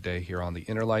scrupulosity today here on The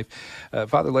Inner Life.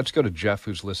 Father, let's go to Jeff,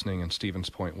 who's listening in Stevens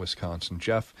Point, Wisconsin.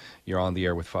 Jeff, you're on the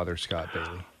air with Father Scott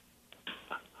Bailey.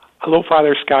 Hello,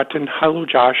 Father Scott, and hello,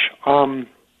 Josh. I'm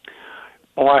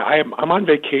on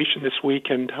vacation this week,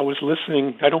 and I was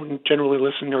listening. I don't generally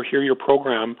listen or hear your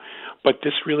program, but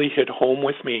this really hit home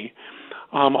with me.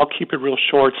 I'll keep it real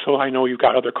short so I know you've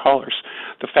got other callers.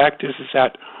 The fact is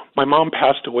that my mom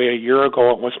passed away a year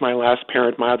ago. It was my last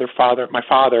parent. My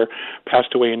father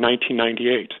passed away in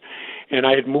 1998. And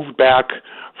I had moved back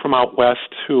from out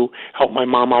west to help my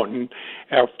mom out, and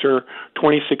after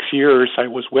 26 years, I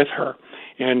was with her.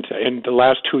 And in the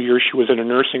last 2 years, she was in a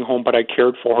nursing home, but I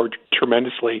cared for her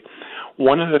tremendously.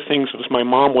 One of the things was my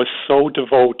mom was so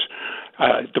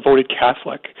devoted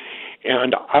Catholic,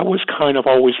 and I was kind of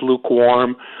always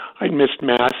lukewarm. I missed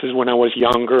masses when I was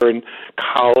younger in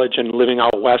college and living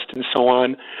out west and so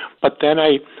on. But then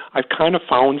I've kind of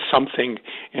found something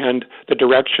and the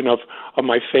direction of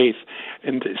my faith.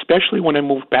 And especially when I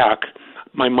moved back,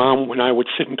 my mom, when I would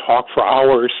sit and talk for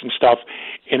hours and stuff,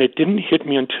 and it didn't hit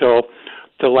me until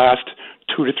the last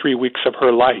 2 to 3 weeks of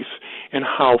her life and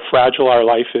how fragile our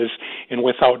life is. And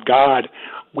without God,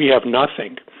 we have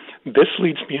nothing. This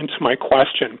leads me into my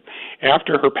question.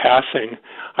 After her passing,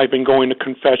 I've been going to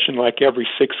confession like every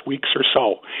 6 weeks or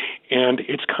so. And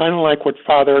it's kind of like what,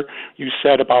 Father, you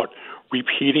said about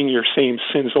repeating your same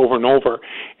sins over and over.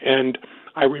 And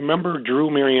I remember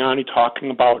Drew Mariani talking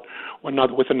about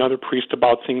with another priest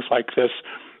about things like this,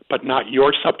 but not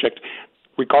your subject.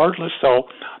 Regardless, though,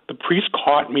 the priest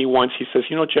caught me once. He says,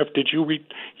 Jeff, did you read?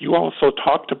 You also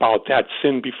talked about that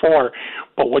sin before,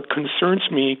 but what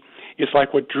concerns me is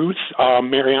like what Drew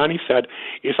Mariani said,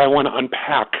 is I want to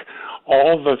unpack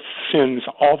all the sins,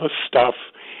 all the stuff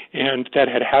and that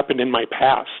had happened in my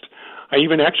past. I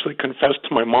even actually confessed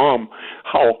to my mom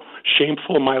how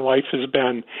shameful my life has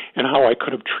been and how I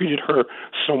could have treated her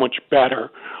so much better.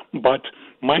 But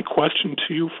my question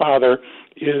to you, Father,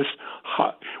 is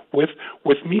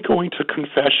with me going to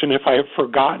confession, if I have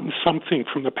forgotten something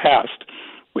from the past,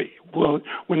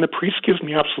 when the priest gives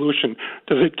me absolution,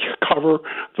 does it cover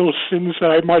those sins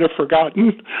that I might have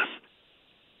forgotten?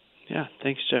 Yeah,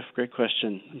 thanks, Jeff. Great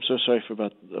question. I'm so sorry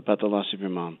about the loss of your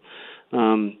mom.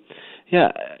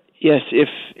 Yes,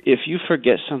 if you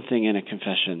forget something in a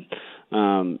confession,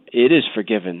 it is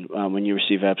forgiven when you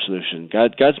receive absolution.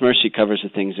 God's mercy covers the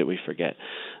things that we forget.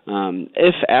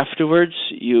 If afterwards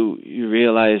you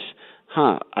realize,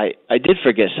 I did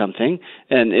forget something,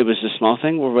 and it was a small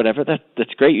thing or whatever,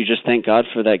 that's great. You just thank God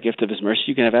for that gift of His mercy.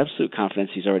 You can have absolute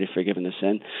confidence He's already forgiven the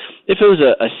sin. If it was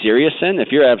a serious sin,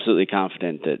 if you're absolutely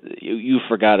confident that you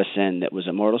forgot a sin that was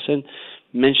a mortal sin,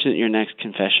 mention it in your next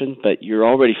confession, but you're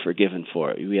already forgiven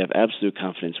for it. We have absolute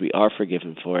confidence we are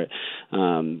forgiven for it.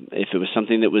 If it was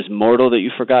something that was mortal that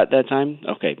you forgot that time,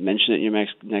 okay, mention it in your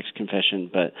next confession,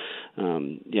 but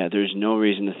there's no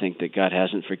reason to think that God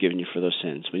hasn't forgiven you for those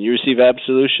sins. When you receive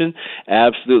absolution,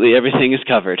 absolutely everything is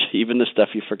covered, even the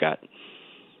stuff you forgot.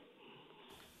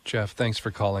 Jeff, thanks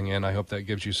for calling in. I hope that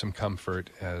gives you some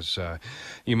comfort as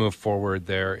you move forward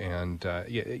there. And,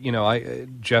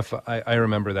 Jeff, I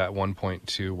remember that one point,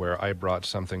 too, where I brought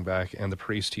something back, and the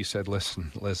priest, he said,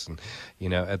 listen,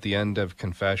 at the end of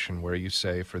confession where you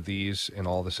say, for these and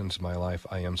all the sins of my life,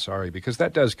 I am sorry, because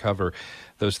that does cover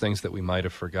those things that we might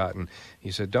have forgotten.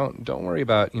 He said, don't worry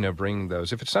about, bringing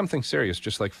those. If it's something serious,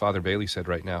 just like Father Bailey said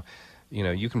right now,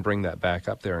 you can bring that back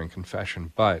up there in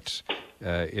confession, but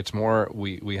it's more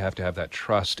we have to have that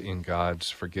trust in God's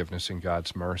forgiveness and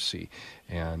God's mercy.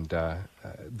 and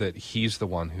that he's the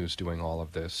one who's doing all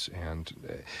of this. And,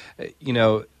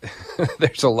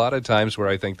 there's a lot of times where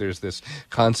I think there's this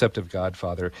concept of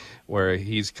Godfather where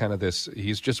he's kind of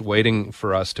he's just waiting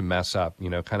for us to mess up,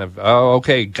 kind of, oh,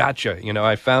 okay, gotcha.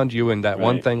 I found you in that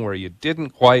one thing where you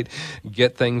didn't quite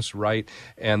get things right.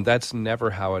 And that's never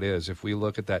how it is. If we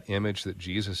look at that image that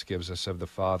Jesus gives us of the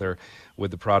Father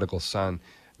with the prodigal son,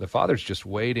 the Father's just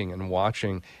waiting and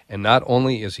watching, and not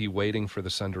only is he waiting for the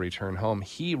son to return home,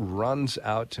 he runs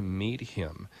out to meet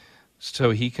him so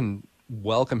he can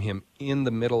welcome him in the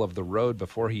middle of the road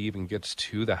before he even gets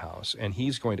to the house, and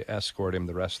he's going to escort him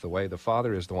the rest of the way. The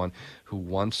Father is the one who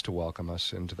wants to welcome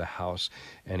us into the house,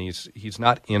 and he's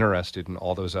not interested in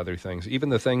all those other things, even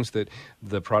the things that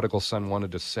the prodigal son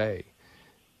wanted to say.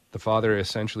 The Father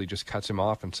essentially just cuts him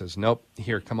off and says, nope,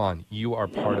 here, come on, you are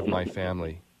part of my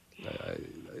family.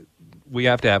 We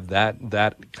have to have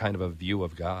that kind of a view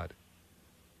of God.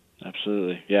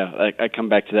 Absolutely, yeah. I come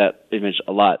back to that image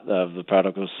a lot of the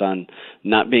prodigal son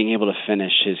not being able to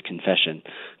finish his confession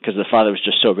because the Father was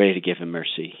just so ready to give him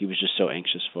mercy. He was just so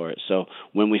anxious for it. So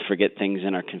when we forget things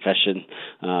in our confession,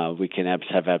 we can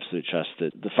have absolute trust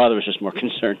that the Father was just more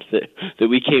concerned that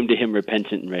we came to him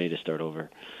repentant and ready to start over.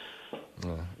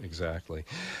 Exactly.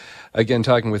 Again,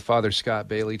 talking with Father Scott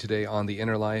Bailey today on The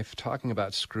Inner Life, talking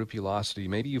about scrupulosity.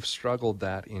 Maybe you've struggled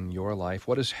that in your life.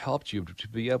 What has helped you to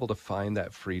be able to find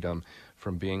that freedom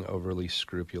from being overly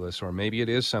scrupulous? Or maybe it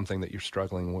is something that you're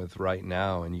struggling with right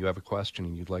now and you have a question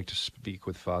and you'd like to speak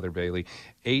with Father Bailey.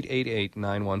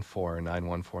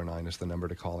 888-914-9149 is the number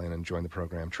to call in and join the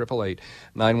program.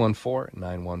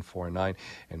 888-914-9149.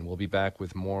 And we'll be back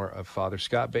with more of Father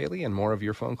Scott Bailey and more of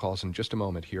your phone calls in just a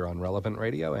moment here on Relevant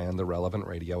Radio and the Relevant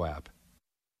Radio app.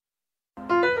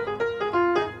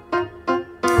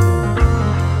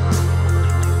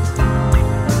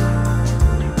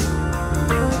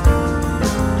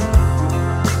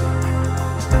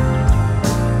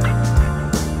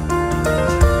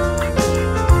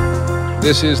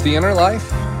 This is The Inner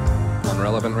Life on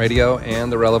Relevant Radio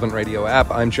and the Relevant Radio app.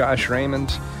 I'm Josh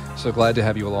Raymond. So glad to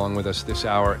have you along with us this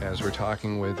hour as we're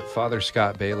talking with Father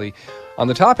Scott Bailey on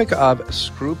the topic of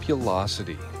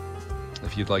scrupulosity.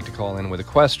 If you'd like to call in with a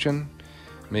question,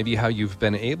 maybe how you've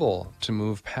been able to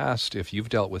move past, if you've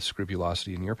dealt with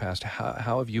scrupulosity in your past,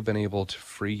 how have you been able to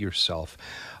free yourself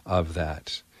of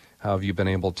that? How have you been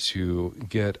able to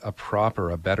get a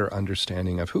better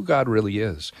understanding of who God really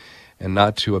is and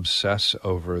not to obsess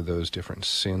over those different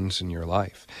sins in your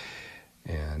life?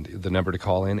 And the number to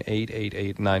call in,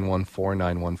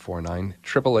 888-914-9149,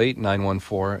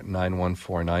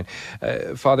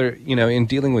 888-914-9149. Father, in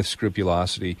dealing with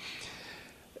scrupulosity,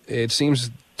 it seems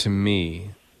to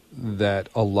me that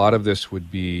a lot of this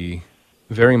would be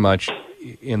very much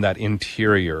in that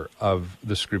interior of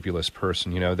the scrupulous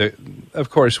person. Of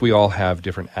course, we all have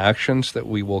different actions that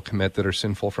we will commit that are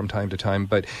sinful from time to time,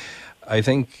 but I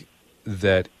think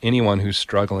that anyone who's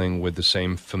struggling with the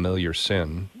same familiar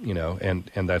sin,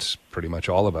 and that's pretty much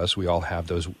all of us, we all have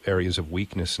those areas of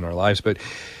weakness in our lives, but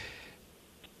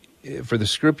for the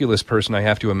scrupulous person, I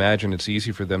have to imagine it's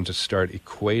easy for them to start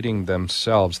equating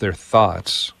themselves, their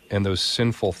thoughts, and those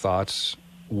sinful thoughts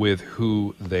with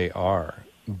who they are.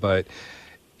 But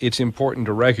it's important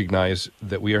to recognize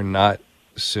that we are not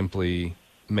simply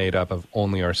made up of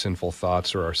only our sinful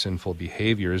thoughts or our sinful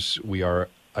behaviors. We are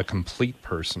a complete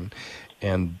person,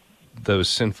 and those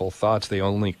sinful thoughts, they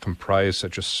only comprise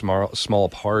such a small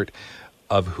part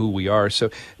of who we are. So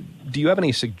do you have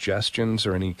any suggestions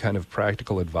or any kind of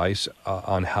practical advice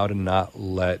on how to not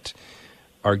let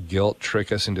our guilt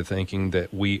trick us into thinking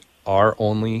that we are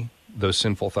only those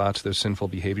sinful thoughts, those sinful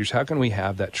behaviors? How can we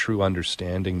have that true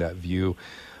understanding, that view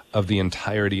of the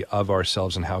entirety of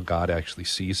ourselves and how God actually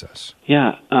sees us?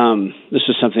 Yeah, this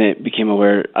was something I became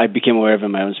aware of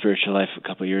in my own spiritual life a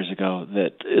couple of years ago,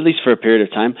 that at least for a period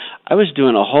of time, I was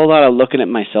doing a whole lot of looking at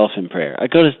myself in prayer. I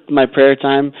go to my prayer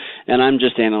time, and I'm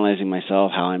just analyzing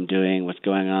myself, how I'm doing, what's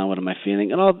going on, what am I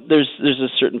feeling, and there's a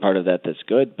certain part of that that's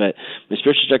good, but my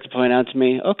spiritual director pointed out to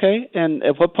me, okay, and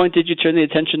at what point did you turn the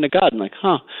attention to God? I'm like,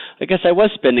 I guess I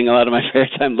was spending a lot of my prayer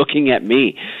time looking at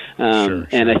me. Sure.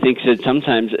 And I think that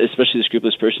sometimes, especially the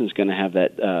scrupulous person is going to have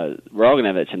that, we're all going to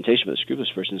have that temptation, but the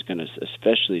scrupulous person is going to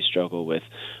especially struggle with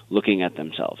looking at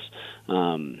themselves.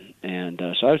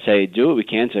 So I would say do what we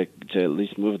can to at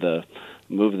least move the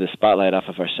spotlight off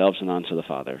of ourselves and onto the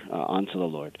Father, onto the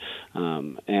Lord.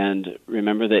 And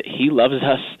remember that He loves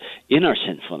us in our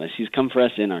sinfulness. He's come for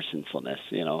us in our sinfulness.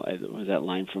 It was that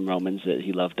line from Romans that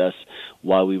He loved us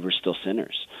while we were still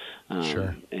sinners.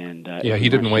 Sure. And He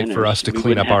didn't wait for us to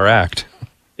clean up our act.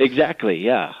 Exactly,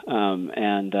 yeah.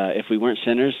 And if we weren't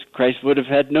sinners, Christ would have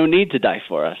had no need to die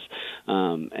for us.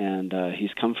 And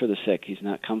he's come for the sick. He's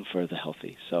not come for the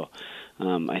healthy. So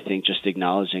I think just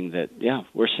acknowledging that, yeah,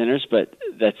 we're sinners, but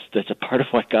that's a part of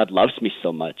why God loves me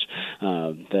so much.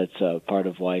 That's a part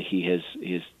of why he has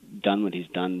done what he's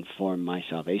done for my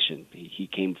salvation. He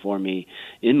came for me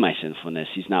in my sinfulness.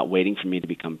 He's not waiting for me to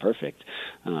become perfect.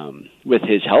 With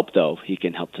his help, though, he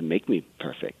can help to make me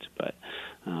perfect. But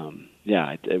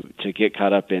to get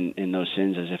caught up in those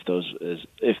sins as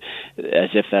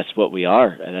if that's what we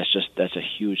are, that's a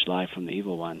huge lie from the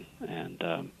evil one. And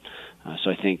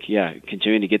so I think,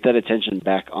 continuing to get that attention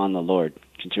back on the Lord,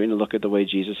 continuing to look at the way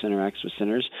Jesus interacts with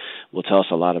sinners will tell us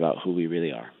a lot about who we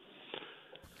really are.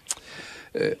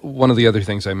 One of the other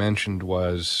things I mentioned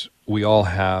was we all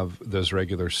have those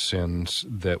regular sins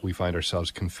that we find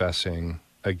ourselves confessing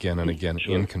again and again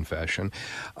in confession.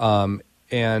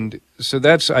 And so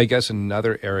that's, I guess,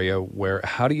 another area where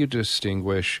how do you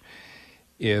distinguish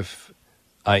if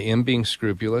I am being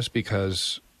scrupulous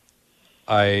because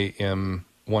I am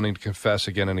wanting to confess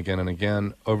again and again and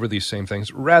again over these same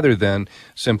things, rather than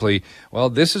simply, well,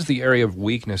 this is the area of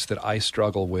weakness that I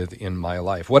struggle with in my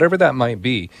life, whatever that might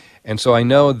be. And so I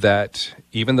know that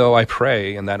even though I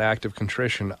pray in that act of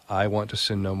contrition, I want to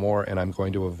sin no more, and I'm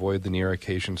going to avoid the near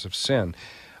occasions of sin.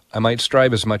 I might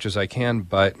strive as much as I can,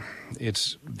 but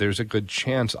there's a good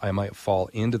chance I might fall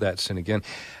into that sin again.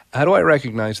 How do I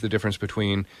recognize the difference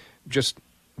between just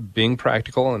being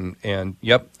practical and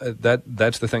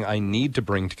that's the thing I need to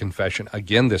bring to confession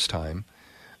again this time,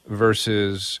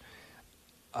 versus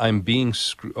I'm being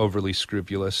overly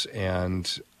scrupulous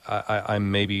and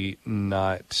I'm maybe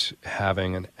not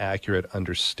having an accurate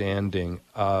understanding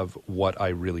of what I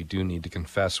really do need to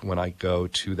confess when I go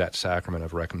to that sacrament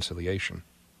of reconciliation?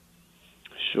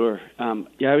 Sure.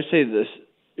 I would say this.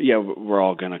 Yeah, we're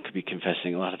all going to be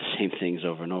confessing a lot of the same things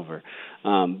over and over.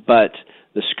 But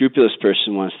the scrupulous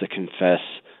person wants to confess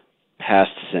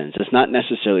past sins. It's not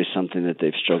necessarily something that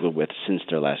they've struggled with since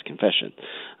their last confession.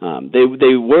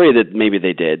 They worry that maybe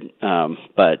they did,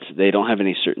 but they don't have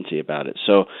any certainty about it.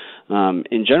 So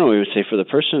in general, we would say for the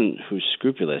person who's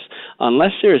scrupulous,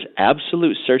 unless there is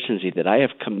absolute certainty that I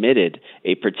have committed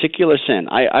a particular sin,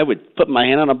 I would put my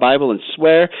hand on a Bible and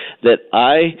swear that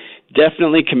I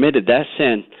definitely committed that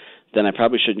sin, then I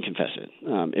probably shouldn't confess it.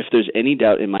 If there's any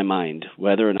doubt in my mind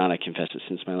whether or not I confess it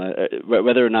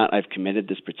whether or not I've committed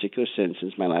this particular sin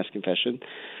since my last confession,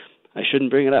 I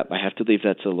shouldn't bring it up. I have to leave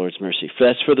that to the Lord's mercy.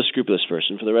 That's for the scrupulous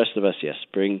person. For the rest of us, yes,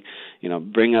 bring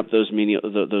up those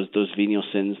venial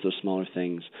sins, those smaller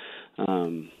things.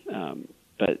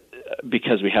 But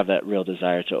because we have that real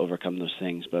desire to overcome those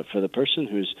things. But for the person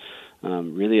who's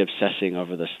really obsessing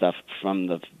over the stuff from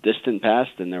the distant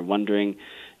past, and they're wondering,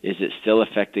 is it still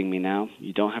affecting me now?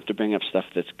 You don't have to bring up stuff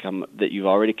that you've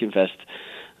already confessed.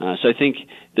 So I think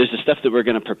there's the stuff that we're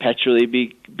going to perpetually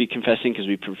be confessing because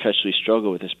we perpetually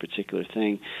struggle with this particular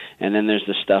thing. And then there's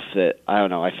the stuff that, I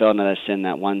don't know, I fell into that sin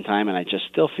that one time and I just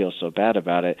still feel so bad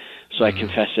about it, so I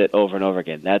confess it over and over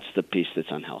again. That's the piece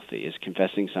that's unhealthy, is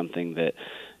confessing something that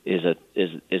is a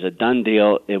done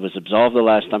deal. It was absolved the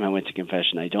last time I went to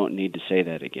confession. I don't need to say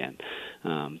that again.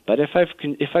 But if I've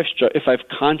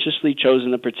consciously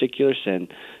chosen a particular sin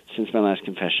since my last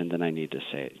confession, then I need to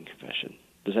say it in confession.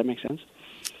 Does that make sense?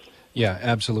 Yeah,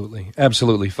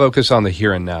 absolutely. Focus on the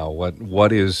here and now. What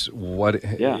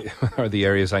are the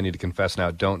areas I need to confess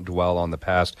now? Don't dwell on the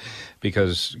past,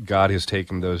 because God has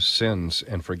taken those sins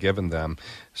and forgiven them.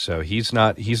 So He's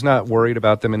not worried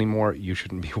about them anymore. You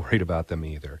shouldn't be worried about them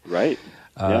either. Right.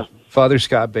 Father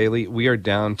Scott Bailey, we are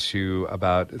down to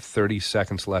about 30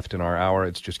 seconds left in our hour.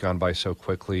 It's just gone by so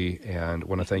quickly, and I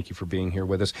want to thank you for being here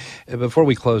with us. Before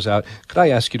we close out, could I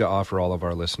ask you to offer all of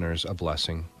our listeners a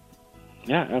blessing?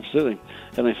 Yeah, absolutely.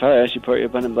 Heavenly Father, I ask you to pour your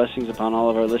abundant blessings upon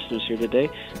all of our listeners here today.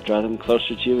 Draw them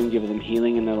closer to you and give them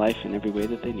healing in their life in every way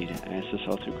that they need it. I ask this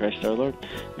all through Christ our Lord.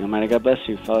 May Almighty God bless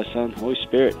you, Father, Son, Holy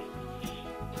Spirit.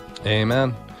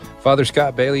 Amen. Father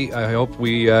Scott Bailey, I hope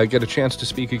we get a chance to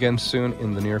speak again soon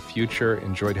in the near future.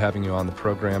 Enjoyed having you on the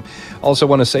program. Also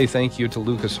want to say thank you to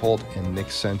Lucas Holt and Nick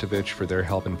Sentovich for their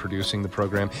help in producing the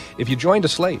program. If you joined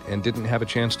us late and didn't have a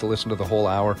chance to listen to the whole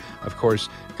hour, of course,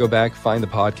 go back, find the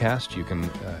podcast. You can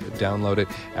download it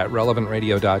at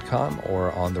relevantradio.com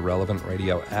or on the Relevant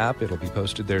Radio app. It'll be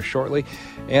posted there shortly.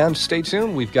 And stay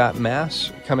tuned. We've got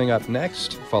Mass coming up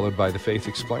next, followed by The Faith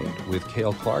Explained with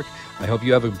Cale Clark. I hope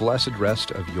you have a blessed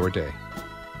rest of your day.